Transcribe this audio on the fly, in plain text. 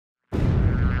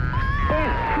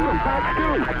Fox 2.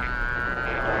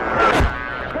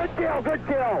 Good kill, good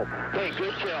kill. Hey,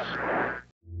 good kill.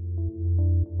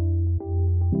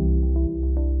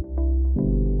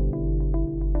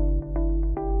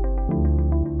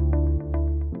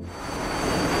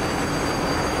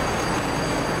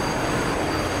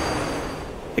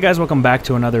 Hey guys, welcome back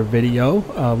to another video.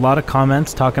 A lot of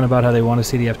comments talking about how they want to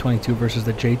see the F-22 versus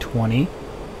the J-20.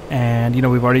 And, you know,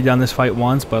 we've already done this fight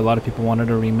once, but a lot of people wanted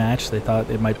a rematch. They thought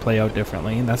it might play out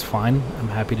differently, and that's fine. I'm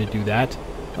happy to do that.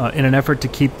 In an effort to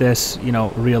keep this, you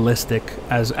know, realistic,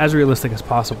 as realistic as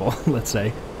possible, let's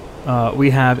say.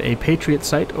 We have a Patriot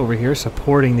site over here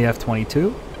supporting the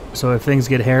F-22. So if things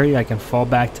get hairy, I can fall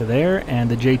back to there, and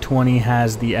the J-20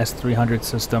 has the S-300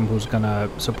 system who's going to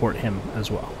support him as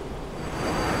well.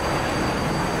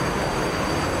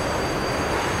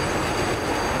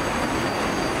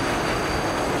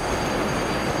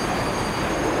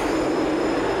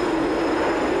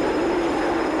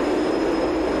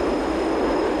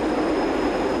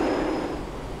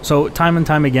 So time and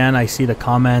time again I see the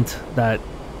comment that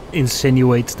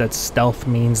insinuates that stealth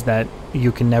means that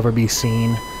you can never be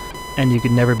seen and you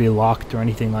can never be locked or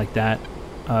anything like that.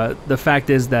 The fact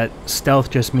is that stealth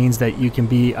just means that you can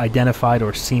be identified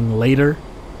or seen later.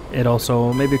 It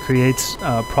also maybe creates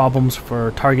problems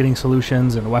for targeting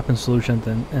solutions and weapon solutions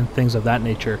and things of that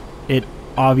nature. It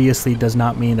obviously does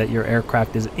not mean that your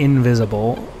aircraft is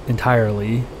invisible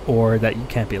entirely or that you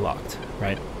can't be locked,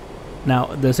 right? Now,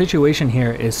 the situation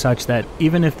here is such that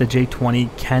even if the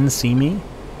J-20 can see me,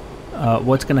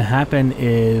 what's going to happen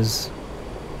is...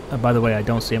 by the way, I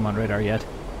don't see him on radar yet.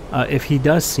 If he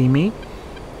does see me,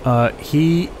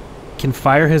 he can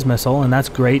fire his missile, and that's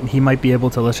great. He might be able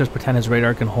to, let's just pretend his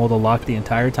radar can hold a lock the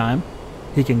entire time.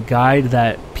 He can guide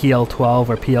that PL-12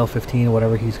 or PL-15,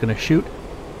 whatever he's going to shoot,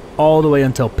 all the way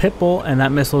until pitbull, and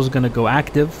that missile is going to go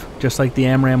active, just like the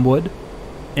AMRAAM would.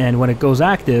 And when it goes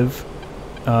active...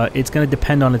 it's going to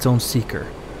depend on its own seeker,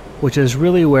 which is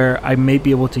really where I may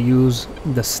be able to use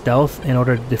the stealth in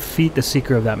order to defeat the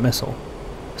seeker of that missile.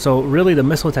 So really the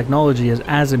missile technology is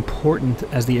as important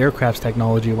as the aircraft's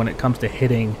technology when it comes to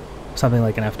hitting something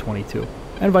like an F-22.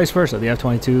 And vice versa, the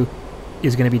F-22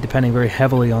 is going to be depending very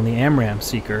heavily on the AMRAAM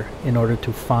seeker in order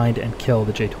to find and kill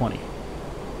the J-20.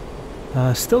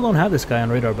 Still don't have this guy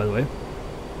on radar, by the way.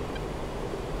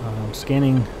 I'm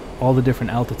scanning all the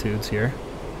different altitudes here.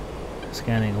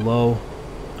 Scanning low.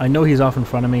 I know he's off in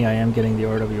front of me. I am getting the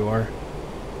RWR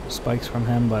spikes from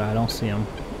him, but I don't see him.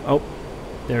 Oh,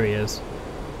 there he is.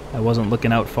 I wasn't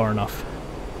looking out far enough.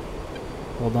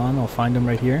 Hold on, I'll find him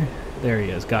right here. There he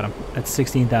is. Got him. At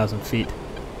 16,000 feet.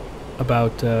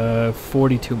 About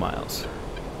 42 miles.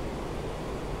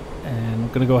 And I'm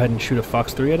going to go ahead and shoot a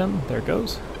Fox 3 at him. There it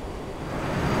goes.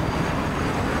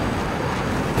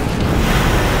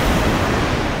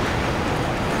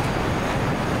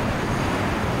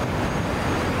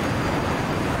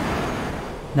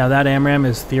 Now that AMRAAM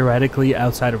is theoretically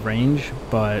outside of range,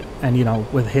 but, and you know,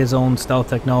 with his own stealth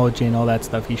technology and all that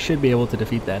stuff, he should be able to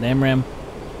defeat that AMRAAM.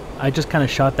 I just kind of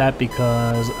shot that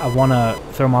because I want to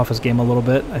throw him off his game a little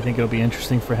bit. I think it'll be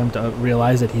interesting for him to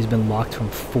realize that he's been locked from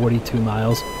 42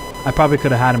 miles. I probably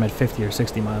could have had him at 50 or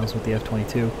 60 miles with the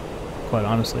F-22, quite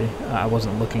honestly. I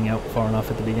wasn't looking out far enough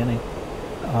at the beginning.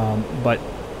 But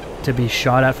to be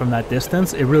shot at from that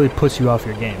distance, it really puts you off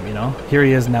your game, you know? Here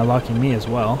he is now locking me as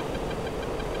well.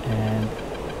 And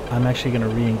I'm actually going to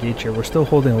re-engage here. We're still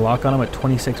holding a lock on him at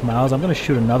 26 miles. I'm going to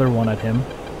shoot another one at him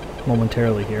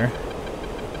momentarily here.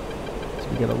 So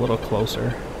we get a little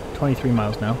closer. 23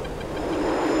 miles now.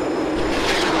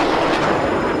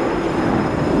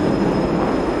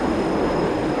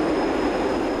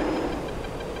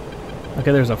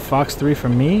 Okay, there's a Fox 3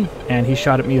 from me, and he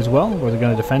shot at me as well. We're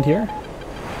going to defend here.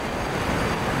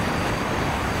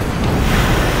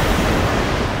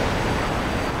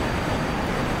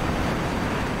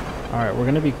 Alright, we're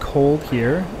going to be cold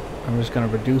here. I'm just going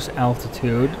to reduce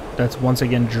altitude. That's once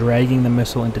again dragging the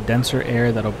missile into denser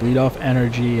air. That'll bleed off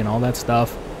energy and all that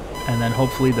stuff. And then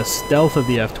hopefully the stealth of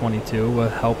the F-22 will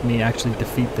help me actually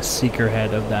defeat the seeker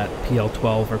head of that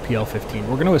PL-12 or PL-15.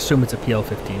 We're going to assume it's a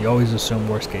PL-15. You always assume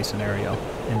worst case scenario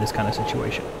in this kind of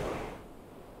situation.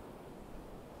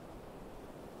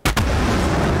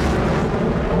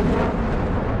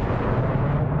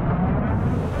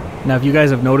 Now, if you guys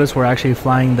have noticed, we're actually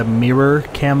flying the mirror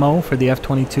camo for the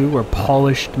F-22, or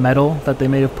polished metal that they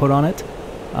may have put on it.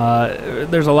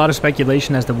 There's a lot of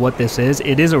speculation as to what this is.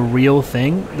 It is a real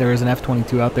thing. There is an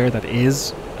F-22 out there that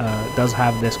does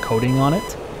have this coating on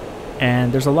it.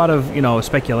 And there's a lot of,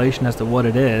 speculation as to what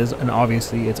it is, and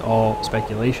obviously it's all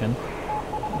speculation.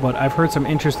 but I've heard some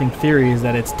interesting theories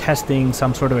that it's testing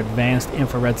some sort of advanced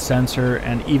infrared sensor,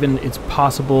 and even it's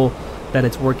possible that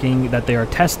it's working, that they are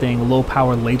testing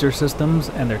low-power laser systems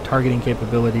and their targeting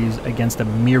capabilities against a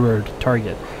mirrored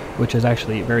target, which is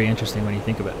actually very interesting when you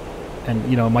think of it. And,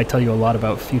 you know, it might tell you a lot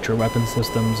about future weapon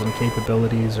systems and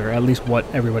capabilities, or at least what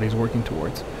everybody's working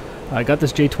towards. I got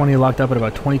this J-20 locked up at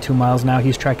about 22 miles now.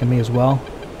 He's tracking me as well.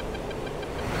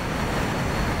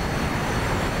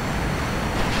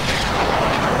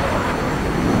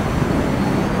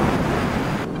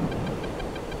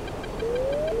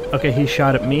 Okay, he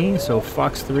shot at me, so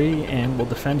Fox 3, and we'll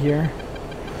defend here.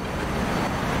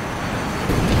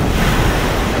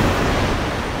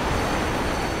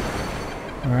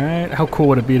 Alright, how cool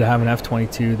would it be to have an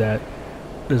F-22 that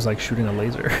is like shooting a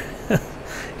laser?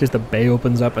 Just the bay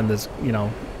opens up and this, you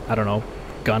know, I don't know,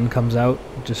 gun comes out,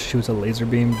 just shoots a laser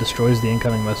beam, destroys the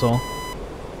incoming missile.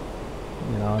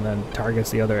 You know, and then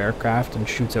targets the other aircraft and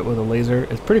shoots it with a laser.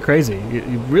 It's pretty crazy. It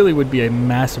really would be a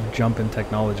massive jump in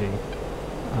technology.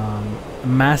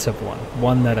 Massive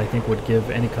one that I think would give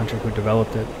any country who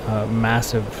developed it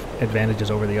massive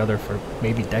advantages over the other for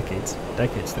maybe decades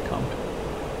to come.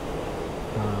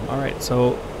 Alright,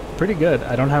 so pretty good.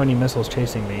 I don't have any missiles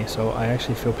chasing me, so I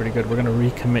actually feel pretty good. We're going to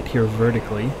recommit here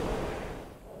vertically.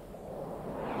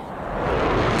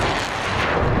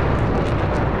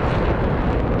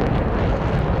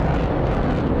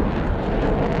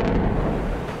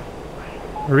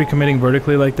 Recommitting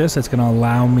vertically like this, it's going to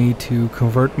allow me to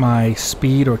convert my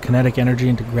speed or kinetic energy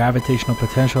into gravitational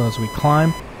potential as we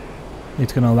climb.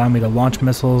 It's going to allow me to launch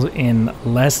missiles in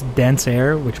less dense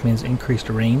air, which means increased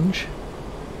range.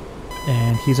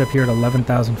 And he's up here at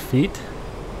 11,000 feet,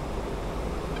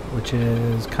 which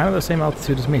is kind of the same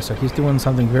altitude as me, so he's doing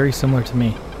something very similar to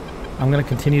me. I'm going to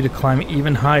continue to climb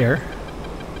even higher,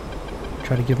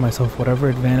 try to give myself whatever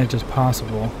advantage is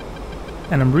possible.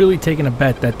 And I'm really taking a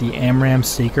bet that the AMRAAM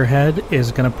Seeker head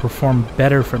is going to perform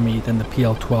better for me than the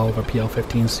PL-12 or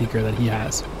PL-15 Seeker that he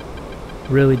has.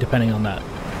 Really depending on that.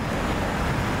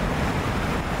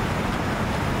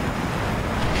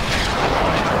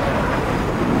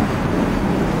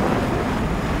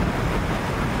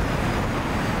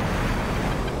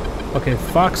 Okay,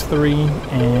 Fox 3,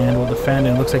 and we'll defend,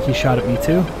 and it looks like he shot at me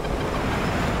too.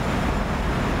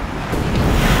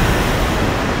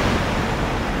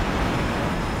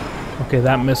 Okay,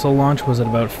 that missile launch was at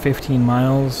about 15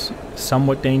 miles,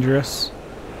 somewhat dangerous.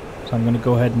 So I'm going to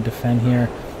go ahead and defend here.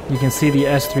 You can see the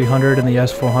S-300 and the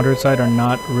S-400 side are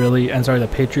not really, and sorry, the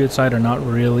Patriot side are not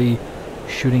really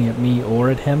shooting at me or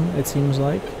at him, it seems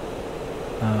like.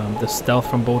 The stealth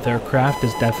from both aircraft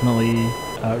is definitely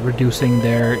reducing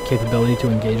their capability to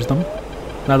engage them.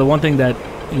 Now, the one thing that,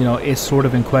 you know, is sort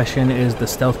of in question is the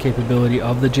stealth capability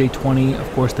of the J-20. Of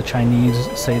course, the Chinese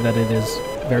say that it is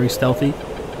very stealthy.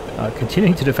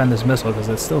 Continuing to defend this missile because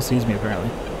it still sees me apparently.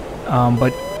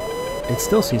 But it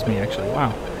still sees me actually,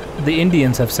 wow. The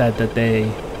Indians have said that they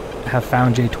have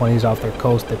found J-20s off their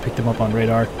coast, they picked them up on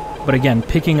radar. But again,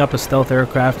 picking up a stealth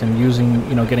aircraft and using,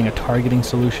 you know, getting a targeting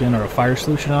solution or a fire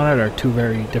solution on it are two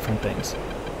very different things.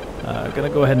 I'm gonna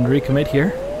go ahead and recommit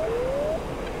here.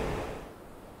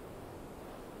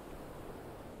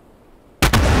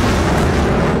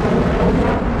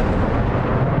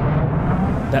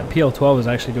 That PL-12 is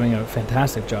actually doing a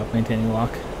fantastic job maintaining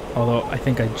lock, although I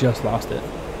think I just lost it.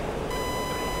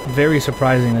 Very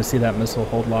surprising to see that missile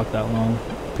hold lock that long.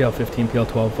 PL-15,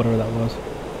 PL-12, whatever that was.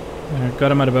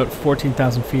 Got him at about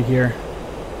 14,000 feet here.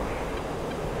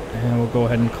 And we'll go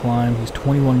ahead and climb. He's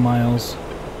 21 miles.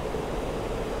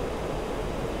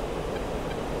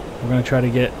 We're going to try to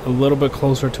get a little bit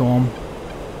closer to him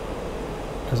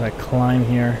as I climb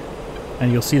here.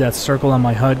 And you'll see that circle on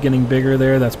my HUD getting bigger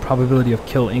there. That's probability of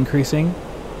kill increasing.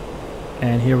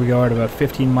 And here we are at about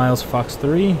 15 miles, Fox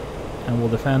 3, and we'll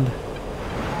defend.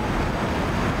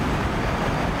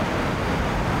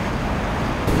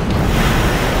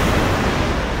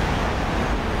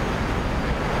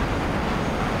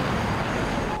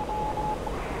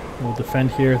 We'll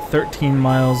defend here, 13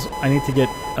 miles. I need to get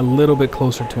a little bit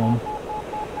closer to him.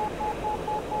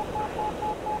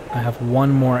 I have one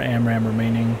more AMRAAM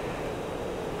remaining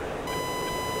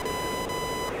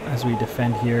as we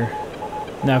defend here.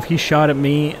 Now, if he shot at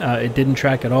me, it didn't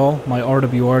track at all. My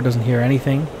RWR doesn't hear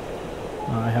anything.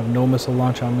 I have no missile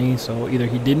launch on me, so either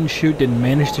he didn't shoot, didn't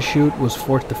manage to shoot, was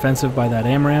forced defensive by that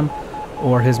AMRAAM,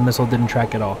 or his missile didn't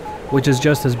track at all, which is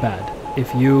just as bad.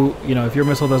 If if your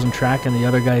missile doesn't track and the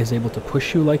other guy is able to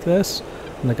push you like this,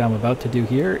 like I'm about to do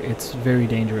here, it's very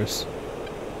dangerous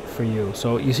for you.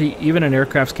 So you see, even an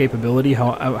aircraft's capability,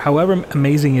 however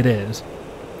amazing it is,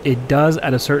 it does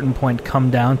at a certain point come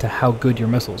down to how good your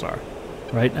missiles are.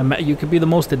 right? You could be the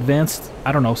most advanced,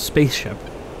 I don't know, spaceship,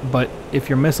 but if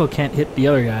your missile can't hit the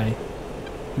other guy,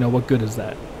 you know, what good is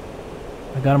that?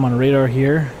 I got him on radar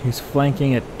here. He's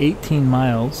flanking at 18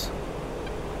 miles.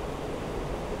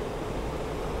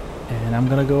 And I'm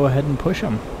gonna go ahead and push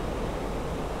him.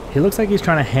 He looks like he's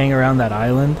trying to hang around that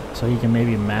island so he can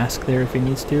maybe mask there if he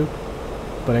needs to.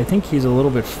 But I think he's a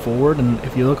little bit forward, and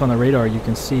if you look on the radar you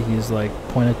can see he's like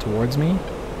pointed towards me.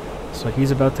 So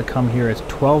he's about to come here. It's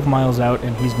 12 miles out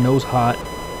and he's nose hot,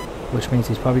 which means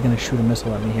he's probably going to shoot a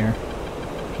missile at me here.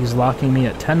 He's locking me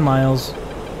at 10 miles.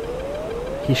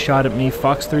 He shot at me.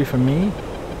 Fox 3 from me.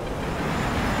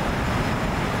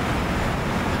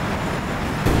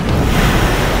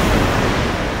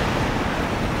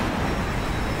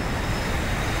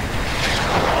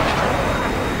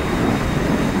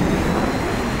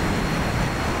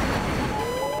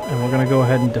 And we're going to go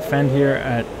ahead and defend here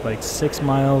at like 6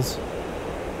 miles,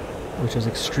 which is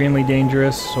extremely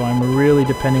dangerous, so I'm really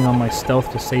depending on my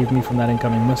stealth to save me from that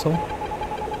incoming missile.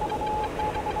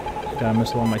 Got a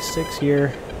missile on my 6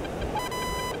 here.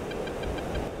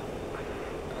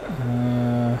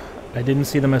 I didn't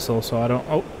see the missile, so I don't...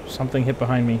 Oh, something hit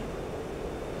behind me.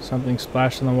 Something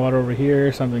splashed in the water over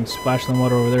here, something splashed in the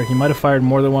water over there. He might have fired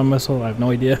more than one missile, I have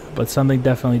no idea, but something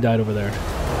definitely died over there.